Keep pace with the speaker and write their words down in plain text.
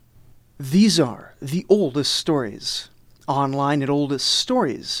These are the oldest stories, online at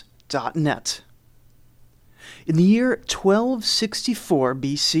oldeststories.net. In the year 1264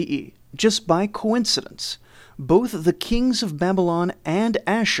 BCE, just by coincidence, both the kings of Babylon and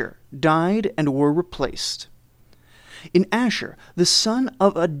Ashur died and were replaced. In Ashur, the son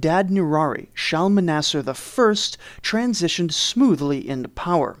of Adad-nirari, Shalmaneser I, transitioned smoothly into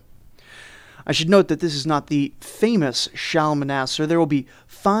power. I should note that this is not the famous Shalmaneser. There will be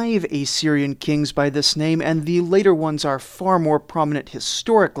 5 Assyrian kings by this name, and the later ones are far more prominent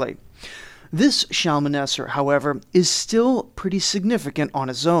historically. This Shalmaneser, however, is still pretty significant on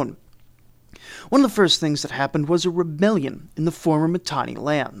his own. One of the first things that happened was a rebellion in the former Mitanni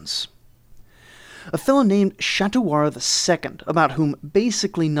lands. A fellow named Shatawara II, about whom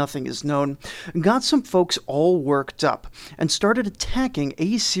basically nothing is known, got some folks all worked up and started attacking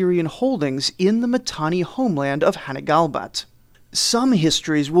Assyrian holdings in the Mitanni homeland of Hanagalbat. Some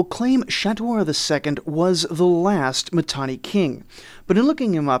histories will claim Shatawara II was the last Mitanni king, but in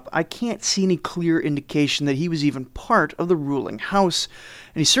looking him up, I can't see any clear indication that he was even part of the ruling house,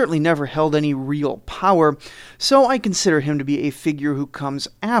 and he certainly never held any real power, so I consider him to be a figure who comes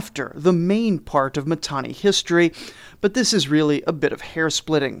after the main part of Mitanni history, but this is really a bit of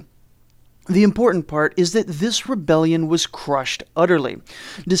hair-splitting. The important part is that this rebellion was crushed utterly,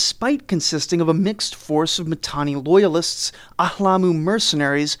 despite consisting of a mixed force of Mitanni loyalists, Ahlamu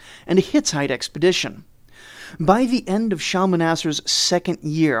mercenaries, and a Hittite expedition. By the end of Shalmaneser's second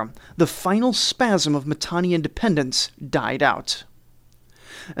year, the final spasm of Mitanni independence died out.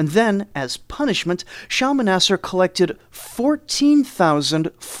 And then, as punishment, Shalmaneser collected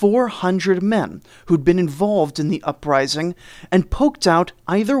 14,400 men who'd been involved in the uprising and poked out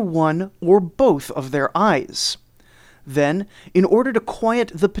either one or both of their eyes. Then, in order to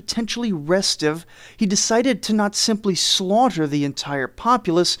quiet the potentially restive, he decided to not simply slaughter the entire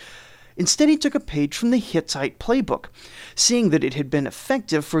populace. Instead, he took a page from the Hittite playbook, seeing that it had been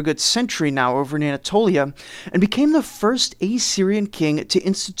effective for a good century now over in Anatolia, and became the first Assyrian king to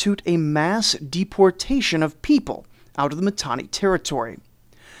institute a mass deportation of people out of the Mitanni territory.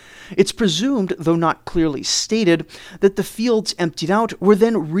 It's presumed, though not clearly stated, that the fields emptied out were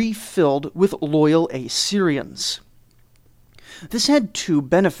then refilled with loyal Assyrians. This had 2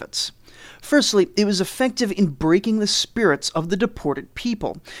 benefits. Firstly, it was effective in breaking the spirits of the deported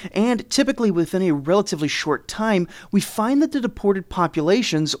people, and typically within a relatively short time, we find that the deported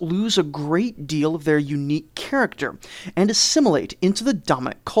populations lose a great deal of their unique character and assimilate into the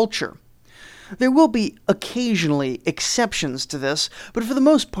dominant culture. There will be occasionally exceptions to this, but for the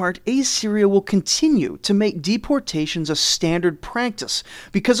most part, Assyria will continue to make deportations a standard practice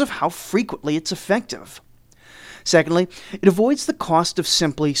because of how frequently it's effective. Secondly, it avoids the cost of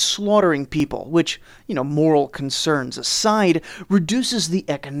simply slaughtering people, which, moral concerns aside, reduces the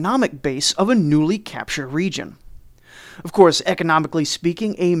economic base of a newly captured region. Of course, economically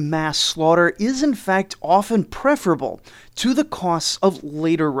speaking, a mass slaughter is in fact often preferable to the costs of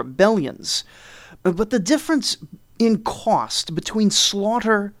later rebellions. But the difference in cost between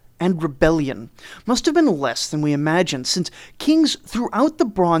slaughter and rebellion must have been less than we imagine, since kings throughout the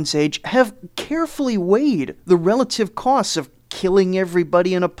Bronze Age have carefully weighed the relative costs of killing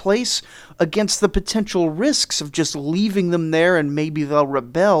everybody in a place against the potential risks of just leaving them there and maybe they'll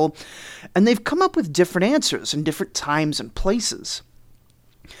rebel, and they've come up with different answers in different times and places.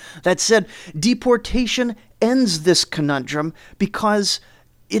 That said, deportation ends this conundrum because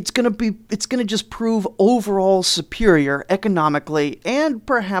it's going to just prove overall superior economically and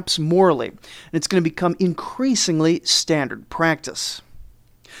perhaps morally, and it's going to become increasingly standard practice.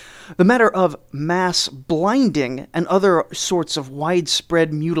 The matter of mass blinding and other sorts of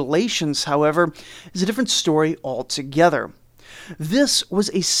widespread mutilations, however, is a different story altogether. This was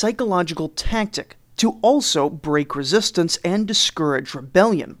a psychological tactic to also break resistance and discourage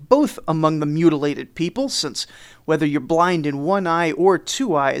rebellion, both among the mutilated people, since whether you're blind in one eye or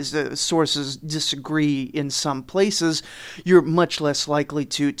 2 eyes, the sources disagree in some places, you're much less likely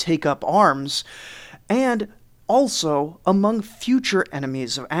to take up arms, and also among future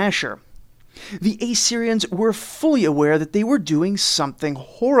enemies of Ashur. The Assyrians were fully aware that they were doing something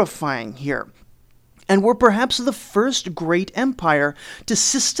horrifying here, and were perhaps the first great empire to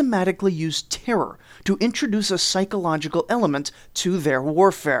systematically use terror to introduce a psychological element to their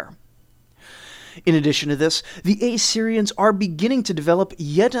warfare. In addition to this, the Assyrians are beginning to develop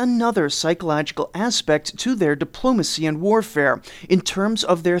yet another psychological aspect to their diplomacy and warfare in terms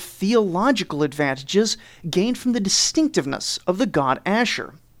of their theological advantages gained from the distinctiveness of the god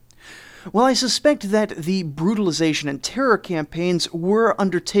Ashur. While I suspect that the brutalization and terror campaigns were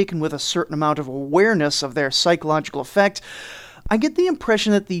undertaken with a certain amount of awareness of their psychological effect, I get the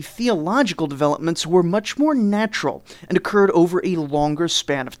impression that the theological developments were much more natural and occurred over a longer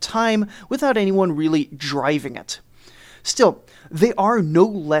span of time without anyone really driving it. Still, they are no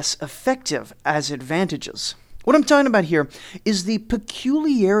less effective as advantages. What I'm talking about here is the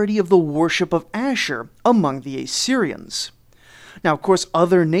peculiarity of the worship of Ashur among the Assyrians. Now, of course,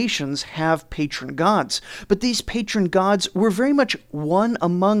 other nations have patron gods, but these patron gods were very much one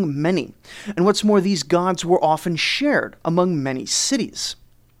among many, and what's more, these gods were often shared among many cities.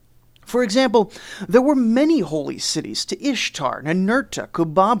 For example, there were many holy cities to Ishtar, Ninurta,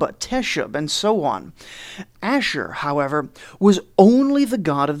 Kubaba, Teshub, and so on. Ashur, however, was only the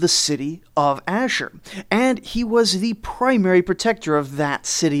god of the city of Ashur, and he was the primary protector of that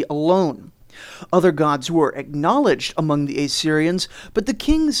city alone. Other gods were acknowledged among the Assyrians, but the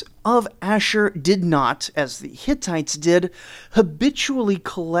kings of Ashur did not, as the Hittites did, habitually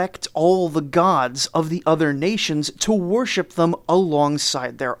collect all the gods of the other nations to worship them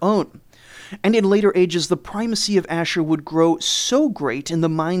alongside their own. And in later ages, the primacy of Ashur would grow so great in the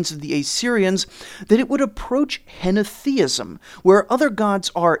minds of the Assyrians that it would approach henotheism, where other gods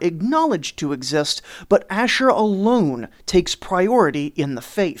are acknowledged to exist, but Ashur alone takes priority in the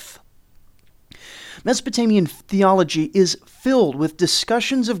faith. Mesopotamian theology is filled with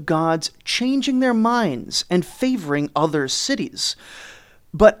discussions of gods changing their minds and favoring other cities.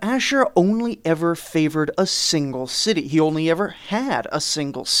 But Ashur only ever favored a single city. He only ever had a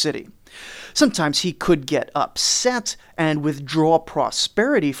single city. Sometimes he could get upset and withdraw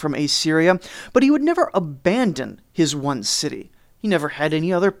prosperity from Assyria, but he would never abandon his one city. He never had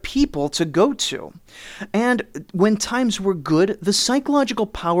any other people to go to. And when times were good, the psychological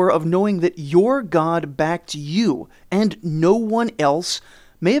power of knowing that your God backed you and no one else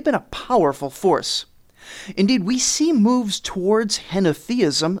may have been a powerful force. Indeed, we see moves towards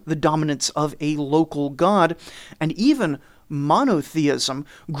henotheism, the dominance of a local god, and even monotheism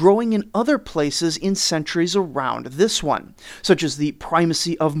growing in other places in centuries around this one, such as the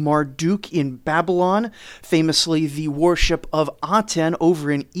primacy of Marduk in Babylon, famously the worship of Aten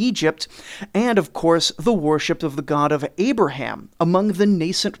over in Egypt, and of course the worship of the god of Abraham among the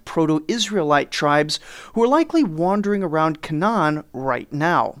nascent Proto-Israelite tribes who are likely wandering around Canaan right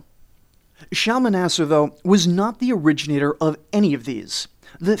now. Shalmaneser, though, was not the originator of any of these.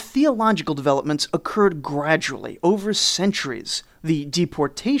 The theological developments occurred gradually, over centuries. The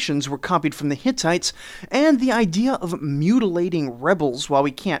deportations were copied from the Hittites, and the idea of mutilating rebels, while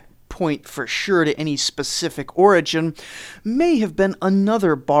we can't point for sure to any specific origin, may have been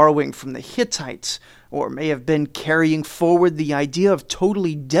another borrowing from the Hittites, or may have been carrying forward the idea of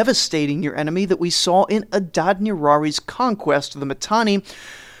totally devastating your enemy that we saw in Adad-nirari's conquest of the Mitanni,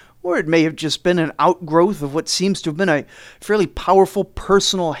 or it may have just been an outgrowth of what seems to have been a fairly powerful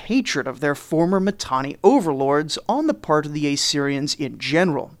personal hatred of their former Mitanni overlords on the part of the Assyrians in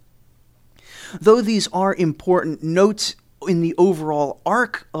general. Though these are important notes in the overall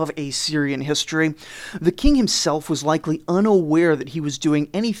arc of Assyrian history, the king himself was likely unaware that he was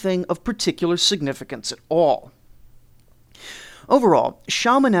doing anything of particular significance at all. Overall,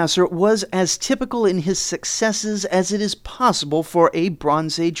 Shalmaneser was as typical in his successes as it is possible for a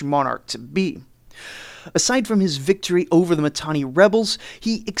Bronze Age monarch to be. Aside from his victory over the Mitanni rebels,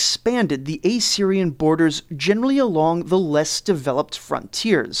 he expanded the Assyrian borders generally along the less developed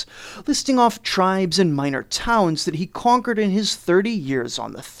frontiers, listing off tribes and minor towns that he conquered in his 30 years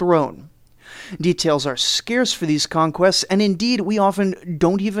on the throne. Details are scarce for these conquests, and indeed we often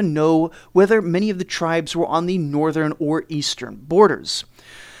don't even know whether many of the tribes were on the northern or eastern borders.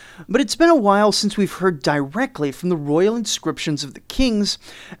 But it's been a while since we've heard directly from the royal inscriptions of the kings,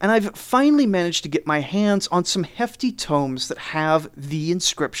 and I've finally managed to get my hands on some hefty tomes that have the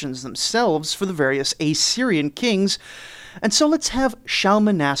inscriptions themselves for the various Assyrian kings, and so let's have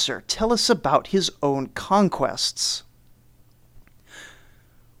Shalmaneser tell us about his own conquests.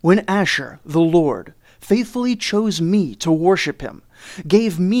 When Ashur, the Lord, faithfully chose me to worship him,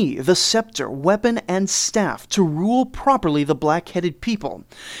 gave me the scepter, weapon, and staff to rule properly the black-headed people,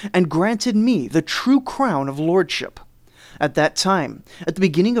 and granted me the true crown of lordship. At that time, at the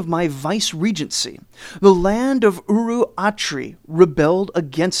beginning of my vice-regency, the land of Uru-Atri rebelled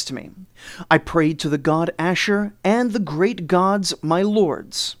against me. I prayed to the god Ashur and the great gods my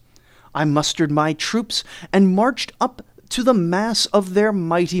lords. I mustered my troops and marched up to the mass of their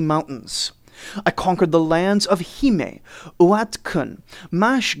mighty mountains. I conquered the lands of Hime, Uatkun,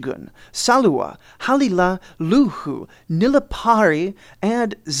 Mashgun, Salua, Halila, Luhu, Nilapari,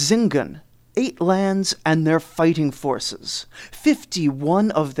 and Zingan, 8 lands and their fighting forces.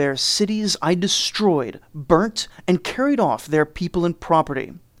 51 of their cities I destroyed, burnt, and carried off their people and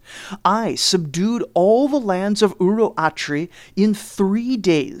property. I subdued all the lands of Uruk-Atri in 3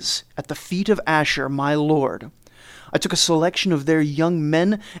 days at the feet of Ashur my lord. I took a selection of their young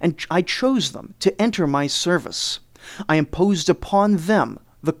men, and I chose them to enter my service. I imposed upon them,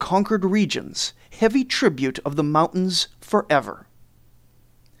 the conquered regions, heavy tribute of the mountains forever.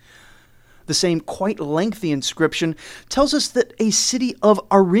 The same quite lengthy inscription tells us that a city of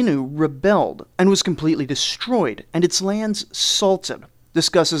Arinu rebelled and was completely destroyed, and its lands salted.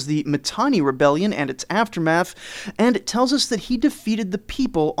 Discusses the Mitanni rebellion and its aftermath, and it tells us that he defeated the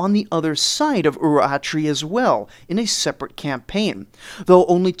people on the other side of Uruk-Atri as well, in a separate campaign, though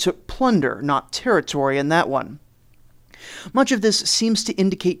only took plunder, not territory in that one. Much of this seems to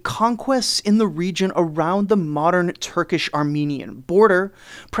indicate conquests in the region around the modern Turkish-Armenian border,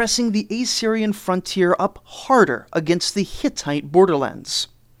 pressing the Assyrian frontier up harder against the Hittite borderlands.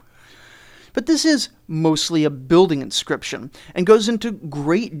 But this is mostly a building inscription, and goes into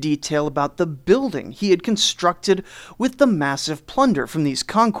great detail about the building he had constructed with the massive plunder from these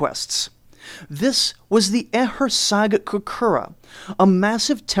conquests. This was the Ehersag Kukura, a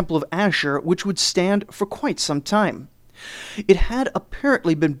massive temple of Ashur which would stand for quite some time. It had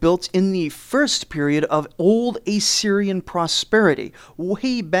apparently been built in the first period of Old Assyrian prosperity,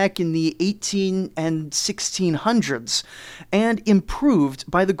 way back in the 18 and 1600s, and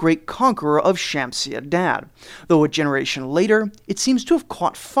improved by the great conqueror of Shamshi-Adad, though a generation later it seems to have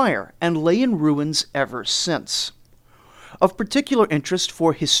caught fire and lay in ruins ever since. Of particular interest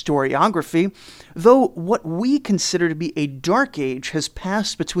for historiography, though what we consider to be a dark age has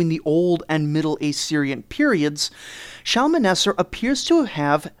passed between the Old and Middle Assyrian periods, Shalmaneser appears to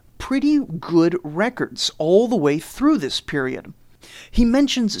have pretty good records all the way through this period. He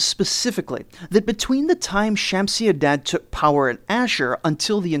mentions specifically that between the time Shamshi-Adad took power in Ashur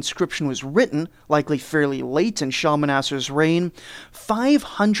until the inscription was written, likely fairly late in Shalmaneser's reign,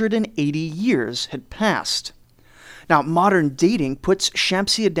 580 years had passed. Now, modern dating puts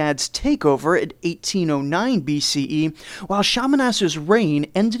Shamshi-Adad's takeover at 1809 BCE, while Shalmaneser's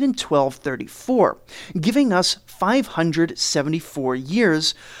reign ended in 1234, giving us 574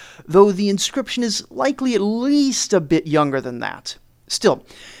 years, though the inscription is likely at least a bit younger than that. Still,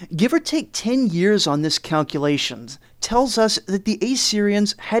 give or take 10 years on this calculation tells us that the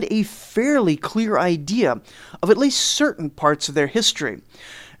Assyrians had a fairly clear idea of at least certain parts of their history.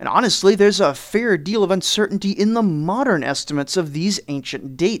 And honestly, there's a fair deal of uncertainty in the modern estimates of these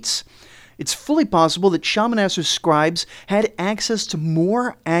ancient dates. It's fully possible that Shalmaneser's scribes had access to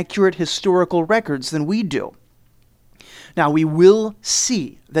more accurate historical records than we do. Now, we will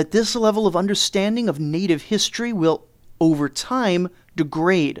see that this level of understanding of native history will, over time,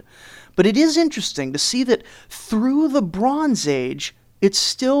 degrade. But it is interesting to see that through the Bronze Age, it's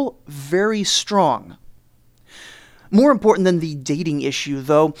still very strong. More important than the dating issue,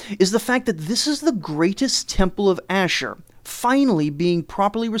 though, is the fact that this is the greatest temple of Ashur, finally being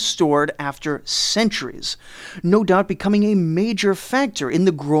properly restored after centuries, no doubt becoming a major factor in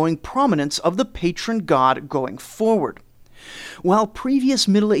the growing prominence of the patron god going forward. While previous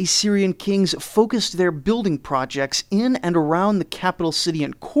Middle Assyrian kings focused their building projects in and around the capital city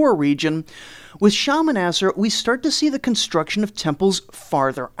and core region, with Shalmaneser we start to see the construction of temples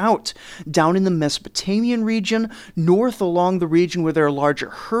farther out, down in the Mesopotamian region, north along the region where there are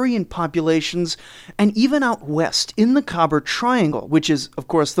larger Hurrian populations, and even out west in the Khabur Triangle, which is, of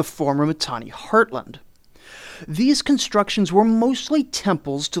course, the former Mitanni heartland. These constructions were mostly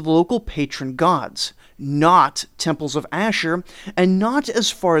temples to the local patron gods, not temples of Ashur, and not, as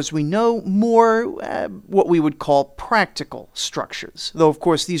far as we know, more what we would call practical structures, though of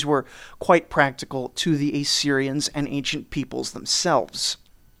course these were quite practical to the Assyrians and ancient peoples themselves.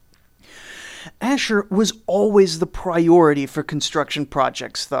 Ashur was always the priority for construction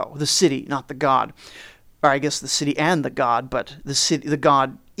projects, though, the city, not the god. Or I guess the city and the god, but the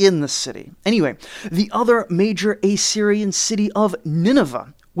god in the city. Anyway, the other major Assyrian city of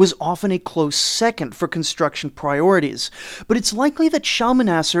Nineveh was often a close second for construction priorities, but it's likely that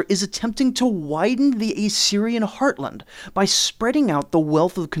Shalmaneser is attempting to widen the Assyrian heartland by spreading out the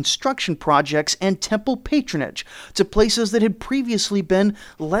wealth of construction projects and temple patronage to places that had previously been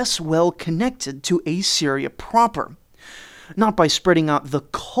less well connected to Assyria proper. Not by spreading out the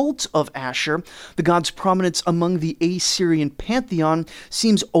cult of Ashur, the god's prominence among the Assyrian pantheon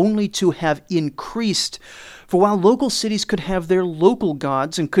seems only to have increased. For while local cities could have their local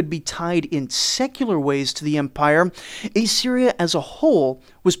gods and could be tied in secular ways to the empire, Assyria as a whole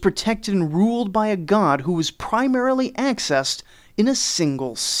was protected and ruled by a god who was primarily accessed in a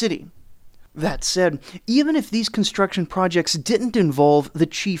single city. That said, even if these construction projects didn't involve the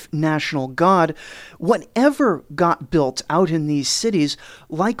chief national god, whatever got built out in these cities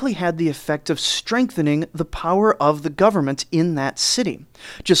likely had the effect of strengthening the power of the government in that city.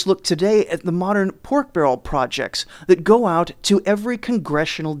 Just look today at the modern pork barrel projects that go out to every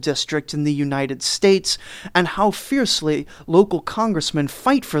congressional district in the United States, and how fiercely local congressmen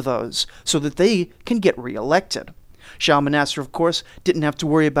fight for those so that they can get reelected. Shalmaneser, of course, didn't have to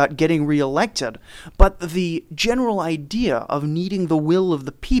worry about getting reelected, but the general idea of needing the will of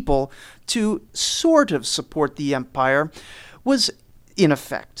the people to sort of support the empire was in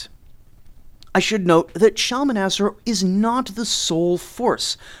effect. I should note that Shalmaneser is not the sole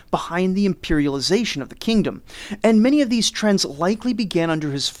force behind the imperialization of the kingdom, and many of these trends likely began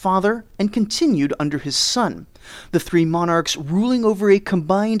under his father and continued under his son, the three monarchs ruling over a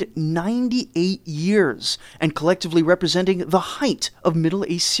combined 98 years and collectively representing the height of Middle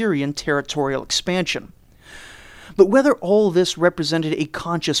Assyrian territorial expansion. But whether all this represented a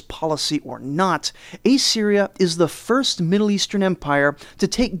conscious policy or not, Assyria is the first Middle Eastern empire to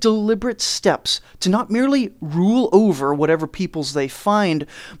take deliberate steps to not merely rule over whatever peoples they find,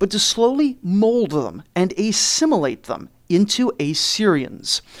 but to slowly mold them and assimilate them into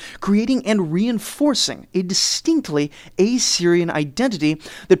Assyrians, creating and reinforcing a distinctly Assyrian identity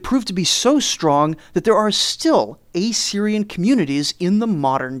that proved to be so strong that there are still Assyrian communities in the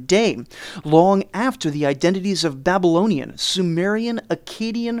modern day, long after the identities of Babylonian, Sumerian,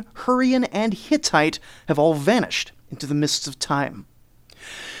 Akkadian, Hurrian, and Hittite have all vanished into the mists of time.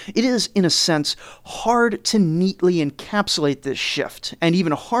 It is, in a sense, hard to neatly encapsulate this shift, and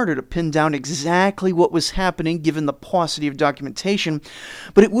even harder to pin down exactly what was happening given the paucity of documentation,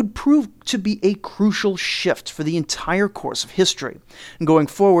 but it would prove to be a crucial shift for the entire course of history. And going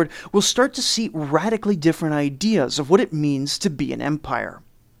forward, we'll start to see radically different ideas of what it means to be an empire.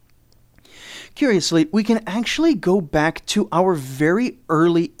 Curiously, we can actually go back to our very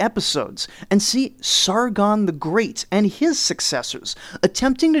early episodes and see Sargon the Great and his successors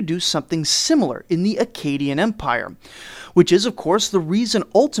attempting to do something similar in the Akkadian Empire, which is, of course, the reason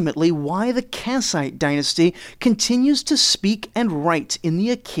ultimately why the Kassite dynasty continues to speak and write in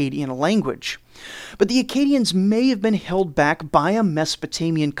the Akkadian language. But the Akkadians may have been held back by a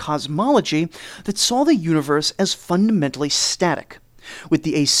Mesopotamian cosmology that saw the universe as fundamentally static. With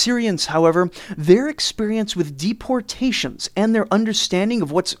the Assyrians, however, their experience with deportations and their understanding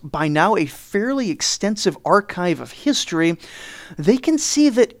of what's by now a fairly extensive archive of history, they can see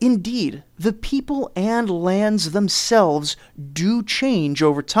that indeed the people and lands themselves do change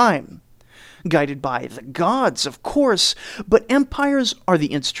over time. Guided by the gods, of course, but empires are the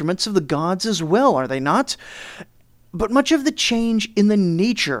instruments of the gods as well, are they not? But much of the change in the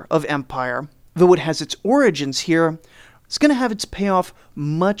nature of empire, though it has its origins here, it's going to have its payoff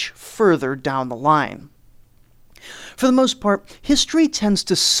much further down the line. For the most part, history tends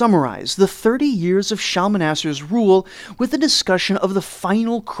to summarize the 30 years of Shalmaneser's rule with a discussion of the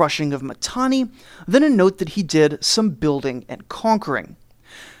final crushing of Mitanni, then a note that he did some building and conquering.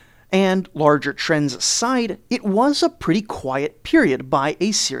 And, larger trends aside, it was a pretty quiet period by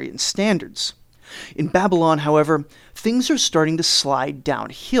Assyrian standards. In Babylon, however, things are starting to slide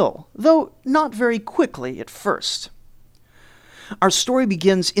downhill, though not very quickly at first. Our story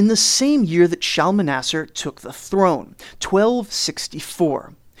begins in the same year that Shalmaneser took the throne,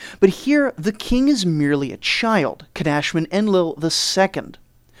 1264. But here, the king is merely a child, Kadashman-Enlil II.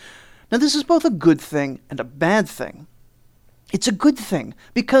 Now, this is both a good thing and a bad thing. It's a good thing,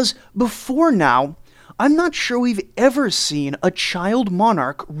 because before now, I'm not sure we've ever seen a child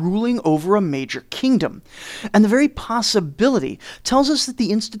monarch ruling over a major kingdom, and the very possibility tells us that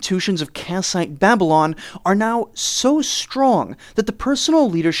the institutions of Kassite Babylon are now so strong that the personal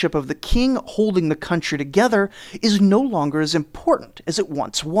leadership of the king holding the country together is no longer as important as it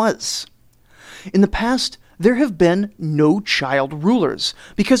once was. In the past, there have been no child rulers,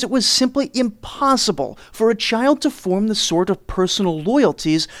 because it was simply impossible for a child to form the sort of personal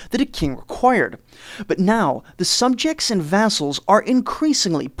loyalties that a king required. But now, the subjects and vassals are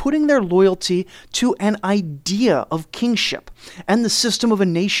increasingly putting their loyalty to an idea of kingship and the system of a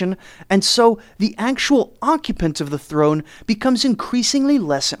nation, and so the actual occupant of the throne becomes increasingly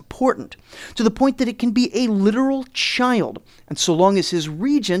less important, to the point that it can be a literal child, and so long as his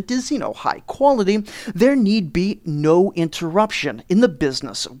regent is, high quality, there need be no interruption in the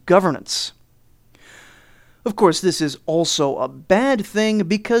business of governance. Of course, this is also a bad thing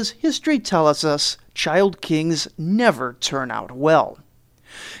because history tells us child kings never turn out well.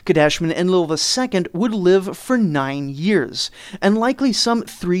 Kadashman-Enlil II would live for 9 years, and likely some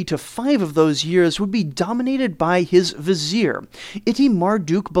 3 to 5 of those years would be dominated by his vizier,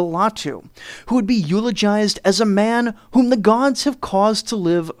 Iti-Marduk-Balattu, who would be eulogized as a man whom the gods have caused to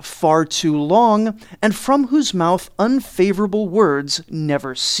live far too long, and from whose mouth unfavorable words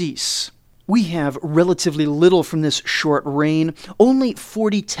never cease. We have relatively little from this short reign. Only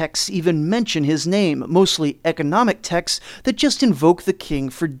 40 texts even mention his name, mostly economic texts that just invoke the king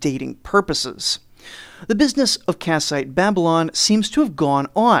for dating purposes. The business of Kassite Babylon seems to have gone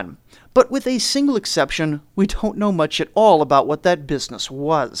on, but with a single exception, we don't know much at all about what that business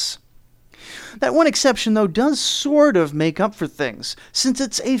was. That one exception, though, does sort of make up for things, since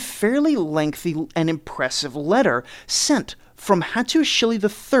it's a fairly lengthy and impressive letter sent from Hattushili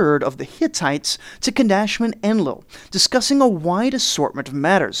III of the Hittites to Kadashman-Enlil, discussing a wide assortment of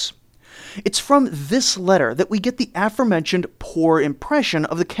matters. It's from this letter that we get the aforementioned poor impression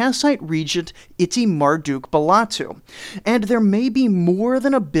of the Kassite regent Iti-Marduk-Balattu, and there may be more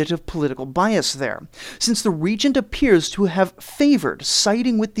than a bit of political bias there, since the regent appears to have favored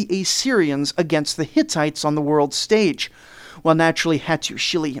siding with the Assyrians against the Hittites on the world stage, while naturally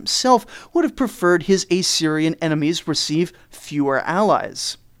Hattushili himself would have preferred his Assyrian enemies receive fewer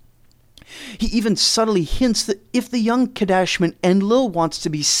allies. He even subtly hints that if the young Kadashman-Enlil wants to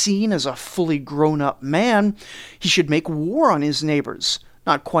be seen as a fully grown-up man, he should make war on his neighbors,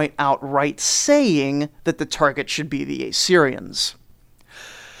 not quite outright saying that the target should be the Assyrians.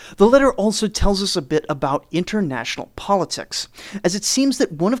 The letter also tells us a bit about international politics, as it seems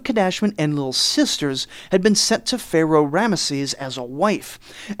that one of Kadashman-Enlil's sisters had been sent to Pharaoh Ramesses as a wife,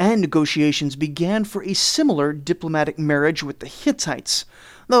 and negotiations began for a similar diplomatic marriage with the Hittites,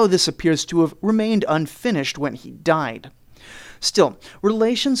 though this appears to have remained unfinished when he died. Still,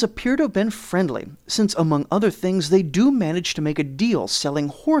 relations appear to have been friendly, since among other things they do manage to make a deal selling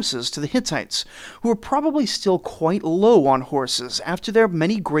horses to the Hittites, who are probably still quite low on horses after their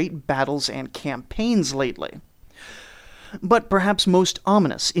many great battles and campaigns lately. But perhaps most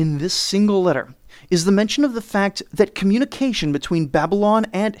ominous in this single letter is the mention of the fact that communication between Babylon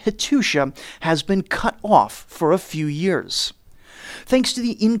and Hattusha has been cut off for a few years. Thanks to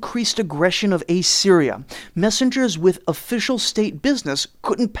the increased aggression of Assyria, messengers with official state business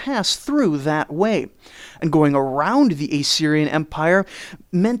couldn't pass through that way, and going around the Assyrian Empire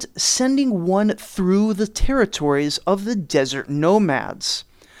meant sending one through the territories of the desert nomads.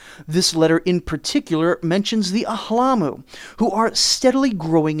 This letter in particular mentions the Ahlamu, who are steadily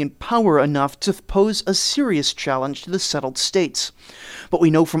growing in power enough to pose a serious challenge to the settled states. But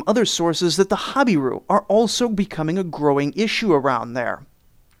we know from other sources that the Habiru are also becoming a growing issue around there.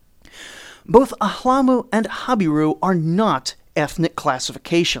 Both Ahlamu and Habiru are not ethnic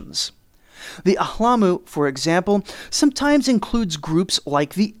classifications. The Ahlamu, for example, sometimes includes groups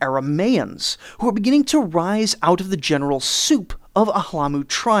like the Aramaeans, who are beginning to rise out of the general soup of Ahlamu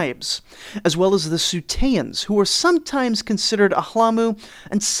tribes, as well as the Suteans, who are sometimes considered Ahlamu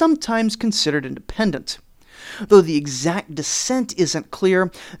and sometimes considered independent. Though the exact descent isn't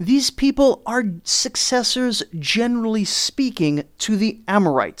clear, these people are successors, generally speaking, to the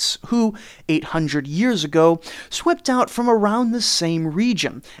Amorites, who, 800 years ago, swept out from around the same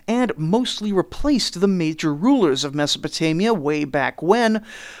region, and mostly replaced the major rulers of Mesopotamia way back when,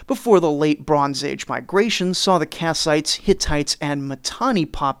 before the late Bronze Age migration saw the Kassites, Hittites, and Mitanni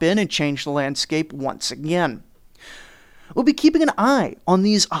pop in and change the landscape once again. We'll be keeping an eye on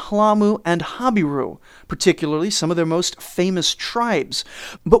these Ahlamu and Habiru, particularly some of their most famous tribes.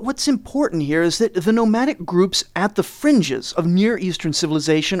 But what's important here is that the nomadic groups at the fringes of Near Eastern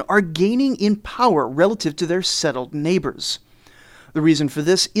civilization are gaining in power relative to their settled neighbors. The reason for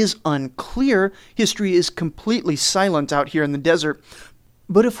this is unclear. History is completely silent out here in the desert.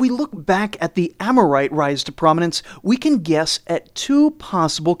 But if we look back at the Amorite rise to prominence, we can guess at two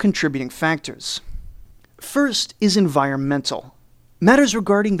possible contributing factors. First is environmental. Matters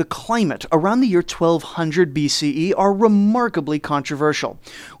regarding the climate around the year 1200 BCE are remarkably controversial,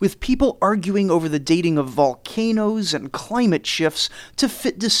 with people arguing over the dating of volcanoes and climate shifts to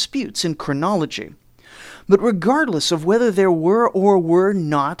fit disputes in chronology. But regardless of whether there were or were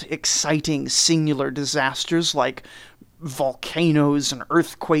not exciting singular disasters like volcanoes and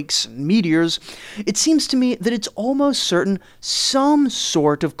earthquakes and meteors, it seems to me that it's almost certain some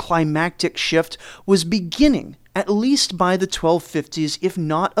sort of climactic shift was beginning, at least by the 1250s, if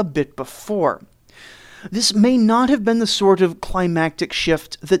not a bit before. This may not have been the sort of climactic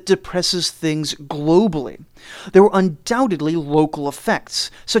shift that depresses things globally. There were undoubtedly local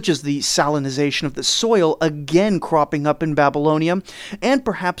effects, such as the salinization of the soil again cropping up in Babylonia, and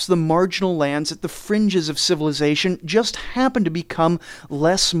perhaps the marginal lands at the fringes of civilization just happened to become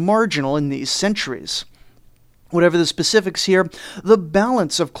less marginal in these centuries. Whatever the specifics here, the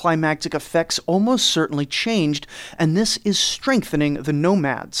balance of climactic effects almost certainly changed, and this is strengthening the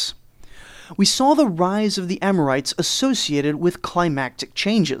nomads. We saw the rise of the Amorites associated with climactic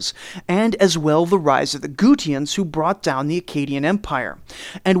changes, and as well the rise of the Gutians who brought down the Akkadian Empire.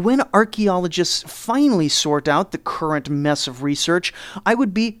 And when archaeologists finally sort out the current mess of research, I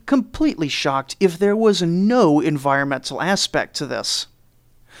would be completely shocked if there was no environmental aspect to this.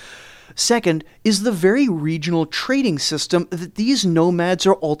 Second is the very regional trading system that these nomads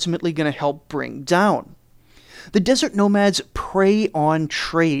are ultimately going to help bring down. The desert nomads prey on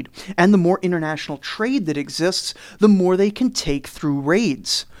trade, and the more international trade that exists, the more they can take through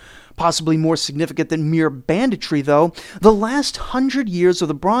raids. Possibly more significant than mere banditry, though, the last 100 years of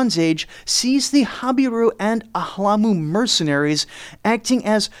the Bronze Age sees the Habiru and Ahlamu mercenaries acting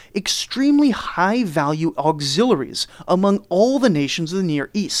as extremely high-value auxiliaries among all the nations of the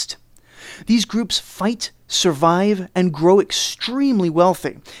Near East. These groups fight, survive, and grow extremely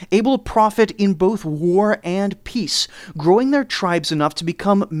wealthy, able to profit in both war and peace, growing their tribes enough to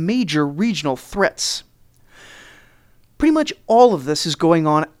become major regional threats. Pretty much all of this is going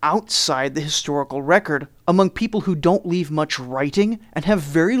on outside the historical record, among people who don't leave much writing and have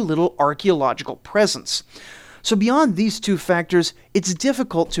very little archaeological presence. So beyond these two factors, it's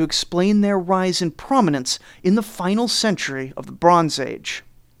difficult to explain their rise in prominence in the final century of the Bronze Age.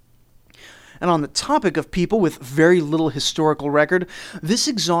 And on the topic of people with very little historical record, this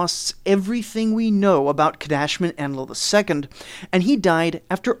exhausts everything we know about Kadashman Enlil II, and he died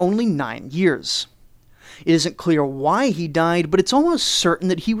after only 9 years. It isn't clear why he died, but it's almost certain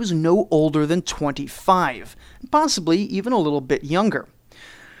that he was no older than 25, possibly even a little bit younger.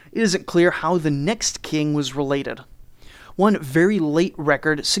 It isn't clear how the next king was related. One very late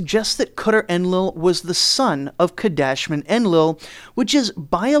record suggests that Cutter-Enlil was the son of Kadashman Enlil, which is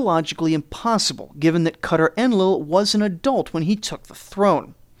biologically impossible, given that Cutter-Enlil was an adult when he took the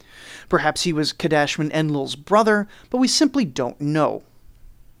throne. Perhaps he was Kadashman Enlil's brother, but we simply don't know.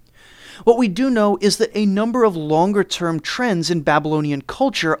 What we do know is that a number of longer-term trends in Babylonian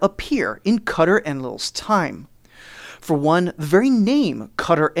culture appear in Cutter-Enlil's time. For one, the very name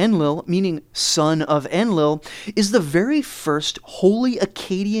Cutter-Enlil, meaning son of Enlil, is the very first wholly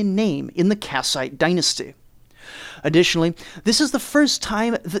Akkadian name in the Kassite dynasty. Additionally, this is the first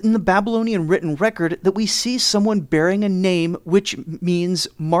time that in the Babylonian written record that we see someone bearing a name which means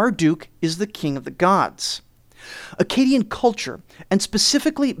Marduk is the king of the gods. Akkadian culture, and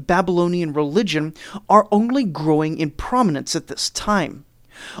specifically Babylonian religion, are only growing in prominence at this time.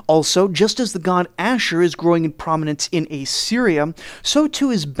 Also, just as the god Ashur is growing in prominence in Assyria, so too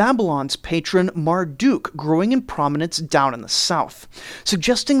is Babylon's patron Marduk growing in prominence down in the south,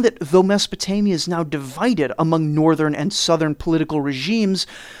 suggesting that though Mesopotamia is now divided among northern and southern political regimes,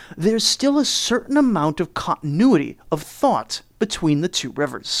 there's still a certain amount of continuity of thought between the two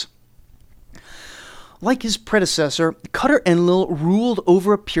rivers. Like his predecessor, Cutter-Enlil ruled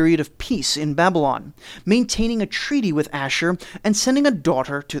over a period of peace in Babylon, maintaining a treaty with Ashur and sending a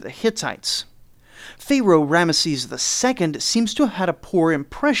daughter to the Hittites. Pharaoh Ramesses II seems to have had a poor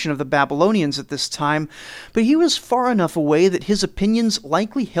impression of the Babylonians at this time, but he was far enough away that his opinions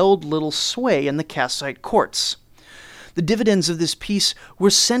likely held little sway in the Kassite courts. The dividends of this peace were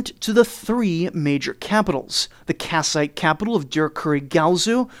sent to the 3 major capitals: the Kassite capital of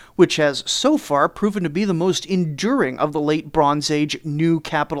Dur-Kuri-Galzu, which has so far proven to be the most enduring of the late Bronze Age new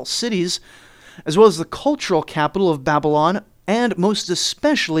capital cities, as well as the cultural capital of Babylon, and most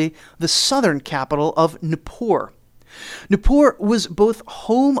especially the southern capital of Nippur. Nippur was both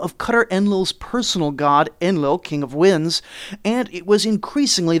home of Cutter-Enlil's personal god, Enlil, king of winds, and it was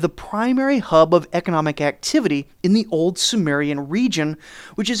increasingly the primary hub of economic activity in the old Sumerian region,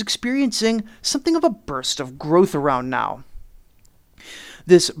 which is experiencing something of a burst of growth around now.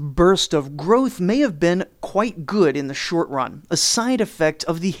 This burst of growth may have been quite good in the short run, a side effect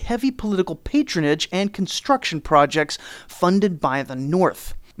of the heavy political patronage and construction projects funded by the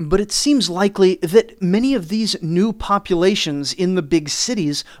North. But it seems likely that many of these new populations in the big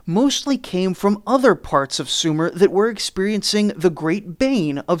cities mostly came from other parts of Sumer that were experiencing the great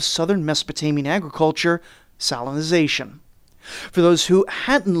bane of southern Mesopotamian agriculture, salinization. For those who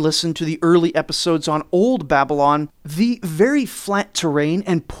hadn't listened to the early episodes on Old Babylon, the very flat terrain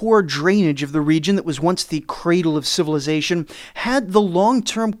and poor drainage of the region that was once the cradle of civilization had the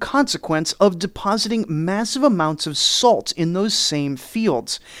long-term consequence of depositing massive amounts of salt in those same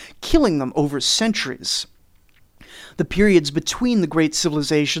fields, killing them over centuries. The periods between the great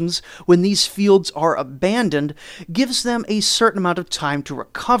civilizations, when these fields are abandoned, gives them a certain amount of time to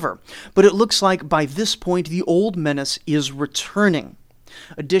recover, but it looks like by this point the old menace is returning.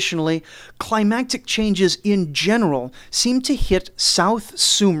 Additionally, climactic changes in general seem to hit South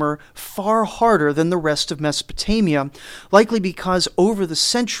Sumer far harder than the rest of Mesopotamia, likely because over the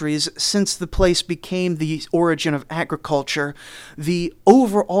centuries since the place became the origin of agriculture, the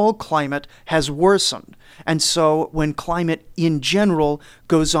overall climate has worsened. And so when climate in general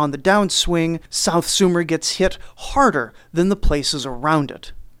goes on the downswing, South Sumer gets hit harder than the places around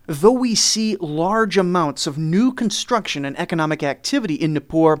it. Though we see large amounts of new construction and economic activity in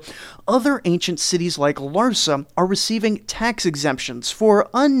Nippur, other ancient cities like Larsa are receiving tax exemptions for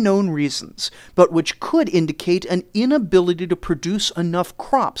unknown reasons, but which could indicate an inability to produce enough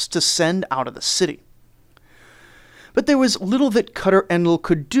crops to send out of the city. But there was little that Cutter-Enlil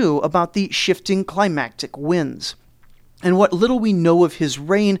could do about the shifting climactic winds. And what little we know of his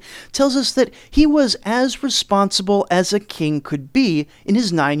reign tells us that he was as responsible as a king could be in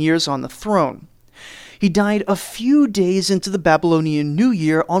his 9 years on the throne. He died a few days into the Babylonian New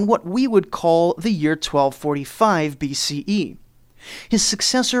Year on what we would call the year 1245 BCE. His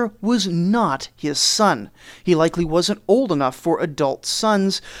successor was not his son. He likely wasn't old enough for adult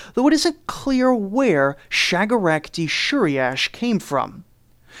sons, though it isn't clear where Shagaracti-Shuriash came from.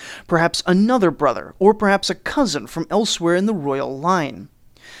 Perhaps another brother, or perhaps a cousin from elsewhere in the royal line.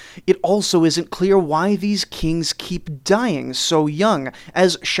 It also isn't clear why these kings keep dying so young,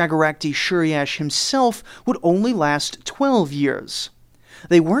 as Shagaracti-Shuriash himself would only last 12 years.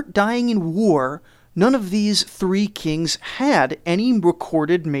 They weren't dying in war. None of these three kings had any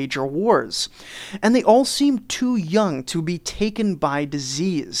recorded major wars, and they all seemed too young to be taken by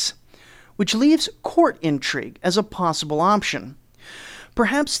disease, which leaves court intrigue as a possible option.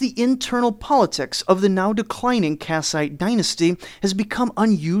 Perhaps the internal politics of the now declining Kassite dynasty has become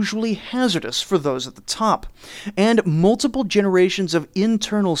unusually hazardous for those at the top, and multiple generations of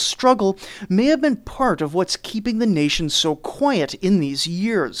internal struggle may have been part of what's keeping the nation so quiet in these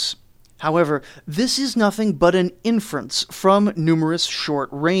years. However, this is nothing but an inference from numerous short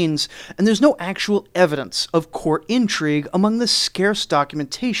reigns, and there's no actual evidence of court intrigue among the scarce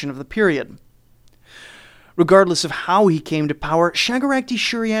documentation of the period. Regardless of how he came to power,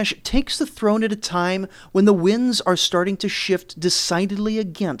 Shagaracti-Shuriash takes the throne at a time when the winds are starting to shift decidedly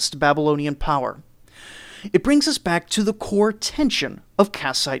against Babylonian power. It brings us back to the core tension of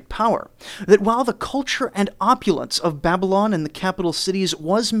Kassite power, that while the culture and opulence of Babylon and the capital cities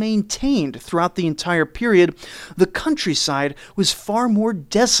was maintained throughout the entire period, the countryside was far more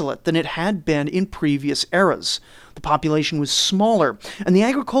desolate than it had been in previous eras. The population was smaller, and the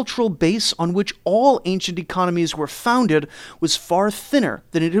agricultural base on which all ancient economies were founded was far thinner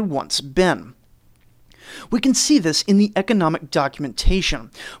than it had once been. We can see this in the economic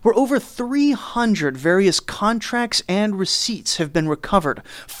documentation, where over 300 various contracts and receipts have been recovered,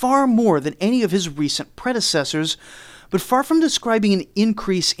 far more than any of his recent predecessors. But far from describing an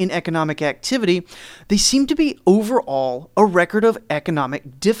increase in economic activity, they seem to be overall a record of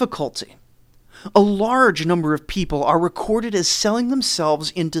economic difficulty. A large number of people are recorded as selling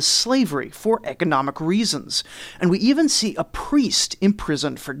themselves into slavery for economic reasons, and we even see a priest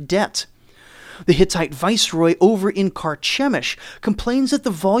imprisoned for debt. The Hittite viceroy over in Karchemish complains that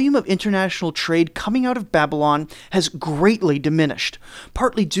the volume of international trade coming out of Babylon has greatly diminished,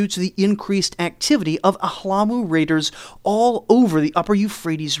 partly due to the increased activity of Ahlamu raiders all over the upper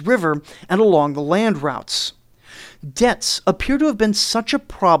Euphrates River and along the land routes. Debts appear to have been such a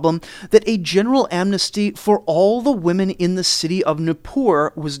problem that a general amnesty for all the women in the city of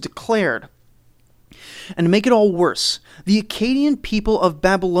Nippur was declared. And to make it all worse, the Akkadian people of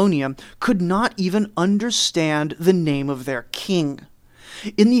Babylonia could not even understand the name of their king.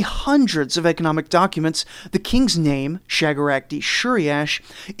 In the hundreds of economic documents, the king's name, Shagaracti-Shuriash,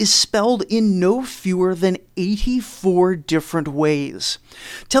 is spelled in no fewer than 84 different ways,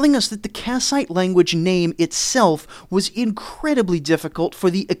 telling us that the Kassite language name itself was incredibly difficult for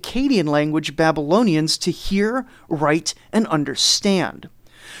the Akkadian language Babylonians to hear, write, and understand.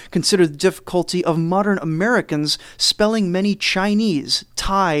 Consider the difficulty of modern Americans spelling many Chinese,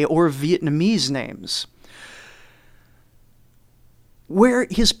 Thai, or Vietnamese names. Where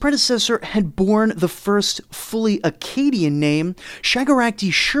his predecessor had borne the first fully Akkadian name,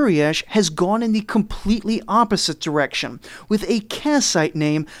 Shagaracti-Shuriash has gone in the completely opposite direction, with a Kassite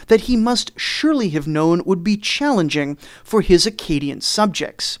name that he must surely have known would be challenging for his Akkadian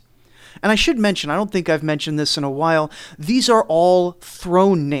subjects. And I should mention, I don't think I've mentioned this in a while, these are all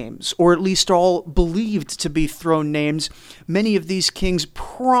throne names, or at least all believed to be throne names. Many of these kings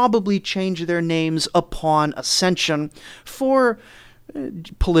probably changed their names upon ascension for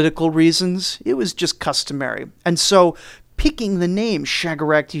political reasons. It was just customary. And so picking the name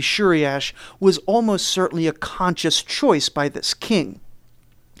Shagaracti-Shuriash was almost certainly a conscious choice by this king.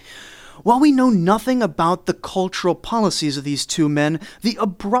 While we know nothing about the cultural policies of these two men, the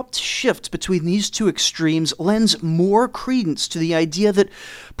abrupt shift between these two extremes lends more credence to the idea that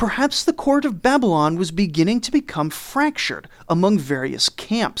perhaps the court of Babylon was beginning to become fractured among various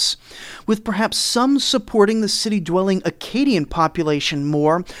camps, with perhaps some supporting the city-dwelling Akkadian population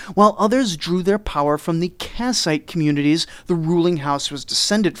more, while others drew their power from the Kassite communities the ruling house was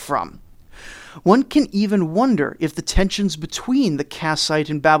descended from. One can even wonder if the tensions between the Kassite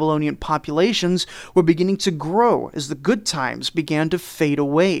and Babylonian populations were beginning to grow as the good times began to fade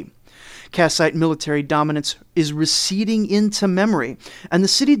away. Kassite military dominance is receding into memory, and the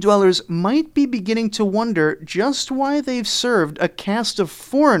city dwellers might be beginning to wonder just why they've served a caste of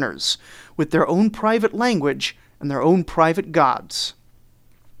foreigners with their own private language and their own private gods.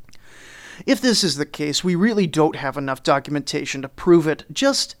 If this is the case, we really don't have enough documentation to prove it,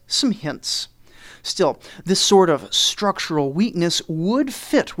 just some hints. Still, this sort of structural weakness would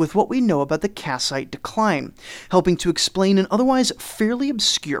fit with what we know about the Kassite decline, helping to explain an otherwise fairly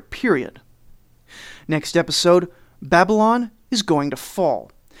obscure period. Next episode, Babylon is going to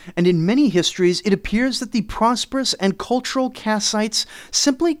fall, and in many histories it appears that the prosperous and cultural Kassites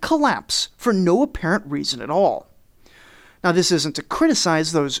simply collapse for no apparent reason at all. Now, this isn't to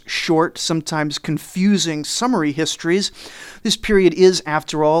criticize those short, sometimes confusing summary histories. This period is,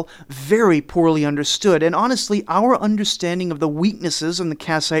 after all, very poorly understood, and honestly, our understanding of the weaknesses in the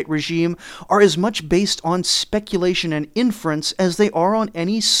Kassite regime are as much based on speculation and inference as they are on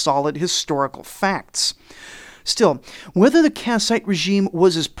any solid historical facts. Still, whether the Kassite regime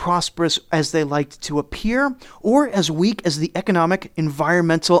was as prosperous as they liked to appear, or as weak as the economic,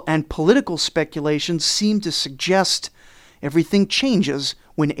 environmental, and political speculations seem to suggest, everything changes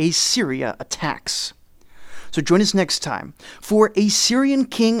when Assyria attacks. So join us next time for Assyrian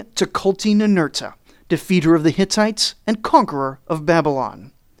king Tukulti-Ninurta, defeater of the Hittites and conqueror of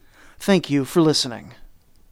Babylon. Thank you for listening.